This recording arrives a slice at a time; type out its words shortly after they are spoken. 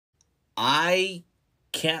I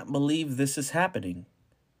can't believe this is happening.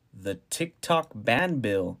 The TikTok ban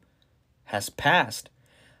bill has passed.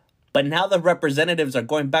 But now the representatives are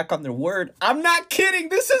going back on their word. I'm not kidding.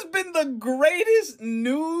 This has been the greatest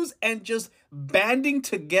news and just banding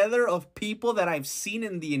together of people that I've seen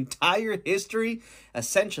in the entire history.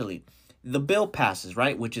 Essentially, the bill passes,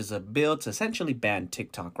 right? Which is a bill to essentially ban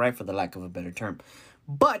TikTok, right? For the lack of a better term.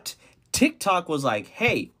 But TikTok was like,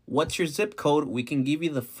 hey, what's your zip code? We can give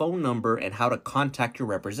you the phone number and how to contact your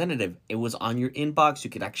representative. It was on your inbox. You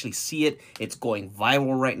could actually see it. It's going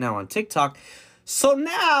viral right now on TikTok. So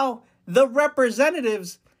now the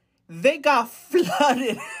representatives, they got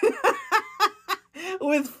flooded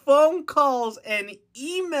with phone calls and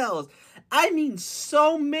emails. I mean,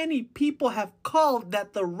 so many people have called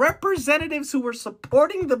that the representatives who were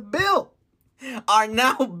supporting the bill are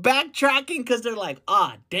now backtracking because they're like,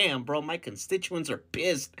 ah, damn, bro, my constituents are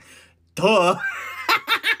pissed. Duh.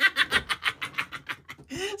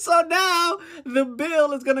 So now the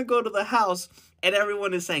bill is going to go to the House and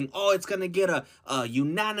everyone is saying, oh, it's going to get a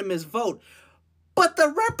unanimous vote. But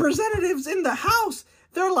the representatives in the House,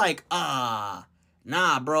 they're like,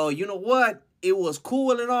 nah, bro, you know what? It was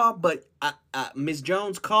cool and all, but Ms.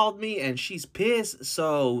 Jones called me and she's pissed.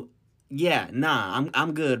 So, yeah, nah,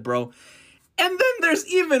 I'm good, bro. And then there's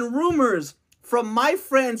even rumors from my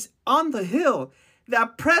friends on the Hill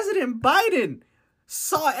that President Biden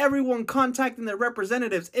saw everyone contacting their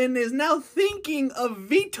representatives and is now thinking of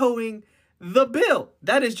vetoing the bill.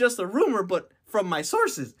 That is just a rumor, but from my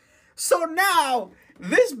sources. So now,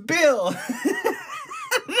 this bill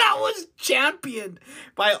that was championed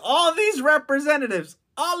by all these representatives,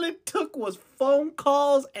 all it took was phone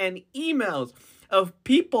calls and emails of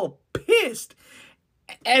people pissed.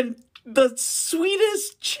 And the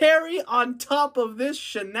sweetest cherry on top of this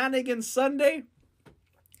shenanigan Sunday,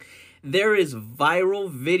 there is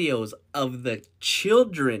viral videos of the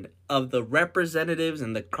children of the representatives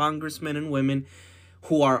and the congressmen and women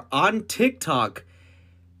who are on TikTok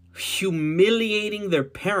humiliating their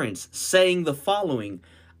parents, saying the following: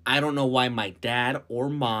 I don't know why my dad or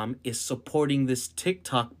mom is supporting this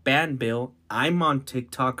TikTok ban bill. I'm on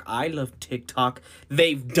TikTok. I love TikTok.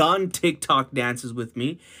 They've done TikTok dances with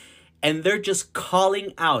me. And they're just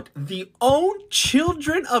calling out the own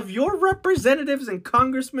children of your representatives and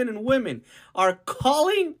congressmen and women are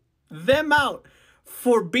calling them out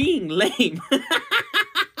for being lame.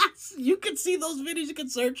 You can see those videos. You can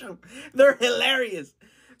search them. They're hilarious.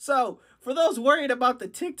 So for those worried about the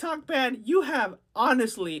TikTok ban, you have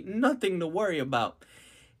honestly nothing to worry about.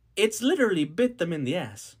 It's literally bit them in the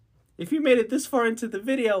ass. If you made it this far into the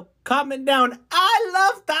video, comment down, I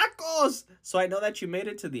love tacos, so I know that you made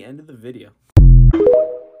it to the end of the video.